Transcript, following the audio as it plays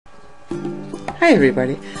Hi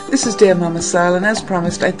everybody, this is DearMamaSal, and as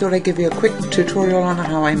promised I thought I'd give you a quick tutorial on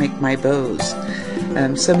how I make my bows.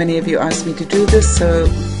 So many of you asked me to do this, so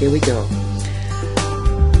here we go.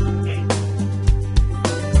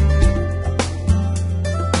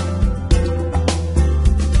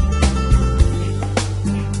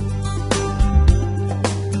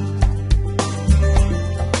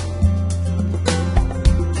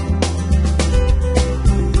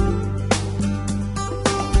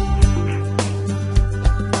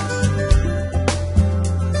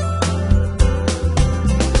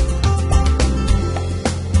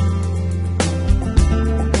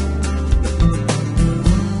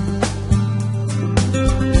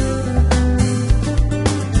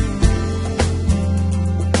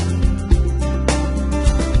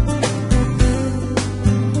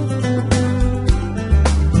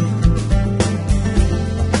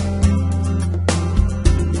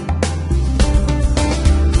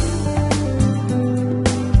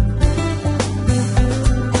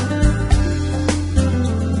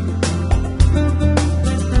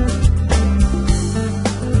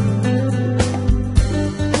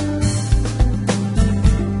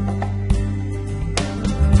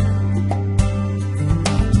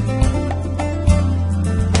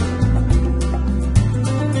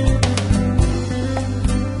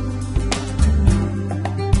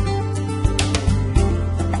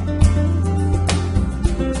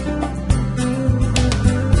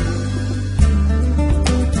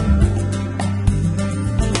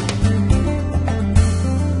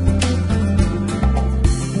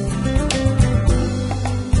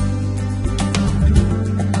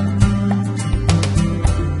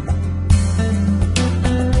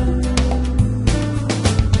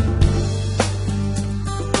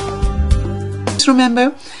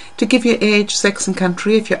 Remember to give your age, sex and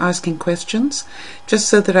country if you're asking questions, just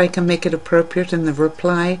so that I can make it appropriate in the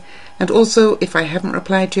reply. And also, if I haven't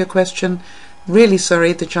replied to your question, really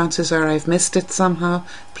sorry, the chances are I've missed it somehow.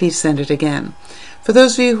 Please send it again. For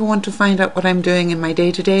those of you who want to find out what I'm doing in my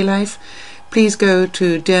day-to-day life, please go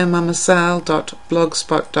to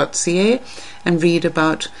dearmamasal.blogspot.ca and read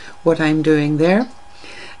about what I'm doing there.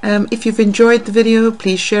 If you've enjoyed the video,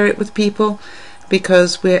 please share it with people,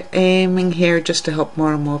 because we're aiming here just to help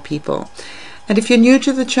more and more people. And if you're new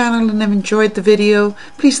to the channel and have enjoyed the video,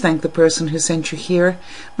 please thank the person who sent you here.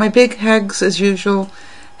 My big hugs as usual,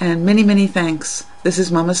 and many, many thanks. This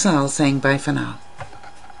is Mama Sal saying bye for now.